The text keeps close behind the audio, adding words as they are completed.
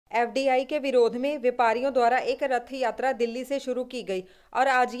FDI के विरोध में व्यापारियों द्वारा एक रथ यात्रा दिल्ली से शुरू की गई और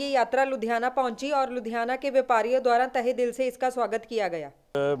आज ये यात्रा लुधियाना पहुंची और लुधियाना के व्यापारियों द्वारा तहे दिल से इसका स्वागत किया गया।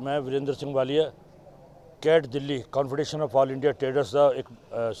 मैं Virendra Singh Walia cat Delhi confederation of all India traders का एक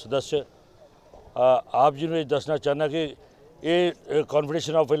सदस्य आप जी ने दसना चाहना कि ये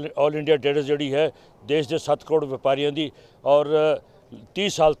confederation of all India traders जी है देश के 7 करोड़ व्यापारियों की और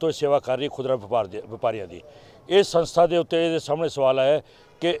 30 साल तो सेवा कर रही खुदरा व्यापारियों की। इस संस्था के उत्ते सामने सवाल आया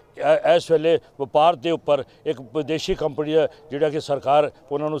कि इस वेले व्यापार के उपर एक विदेशी कंपनी है जिहड़ा कि सरकार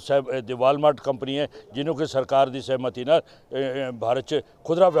उन्होंने वालमार्ट कंपनी है जिन्हों कि सरकार की सहमति न भारत में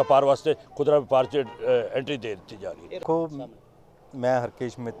खुदरा व्यापार वास्ते खुदरा व्यापार एंट्री दे दी जा रही है। देखो, मैं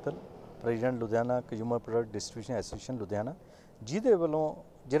Harkesh Mittal president Ludhiana consumer product distribution association Ludhiana जिहदे वल्लों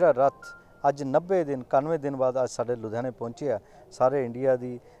जिहड़ा रथ अज 90 दिन 91 दिन बाद अज साडे लुधियाने पहुंचे सारे इंडिया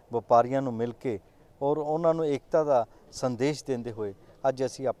की व्यापारियों नूं मिल के और उन्होंने एकता का संदेश देंदे हुए अज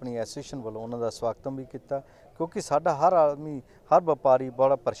असी अपनी एसोसीएशन वालों उन्हों का स्वागतम भी किया क्योंकि साडा हर आदमी हर व्यापारी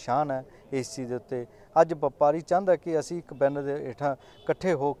बड़ा परेशान है इस चीज़ उत्ते। अज व्यापारी चाहता कि असी एक बैनर के हेठां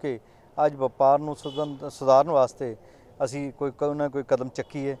इकट्ठे हो के अज व्यापार नूं सुधारन वास्ते असी कोई ना कोई कदम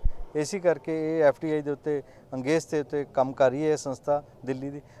चक्कीए। इसी करके ये एफडीआई के उत्ते अंगेज के उत्ते काम कर रही है संस्था दिल्ली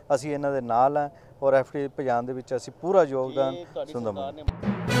की। असी इन्हां दे नाल हैं और एफडीआई भजाण दे विच असी पूरा योगदान सुंदर।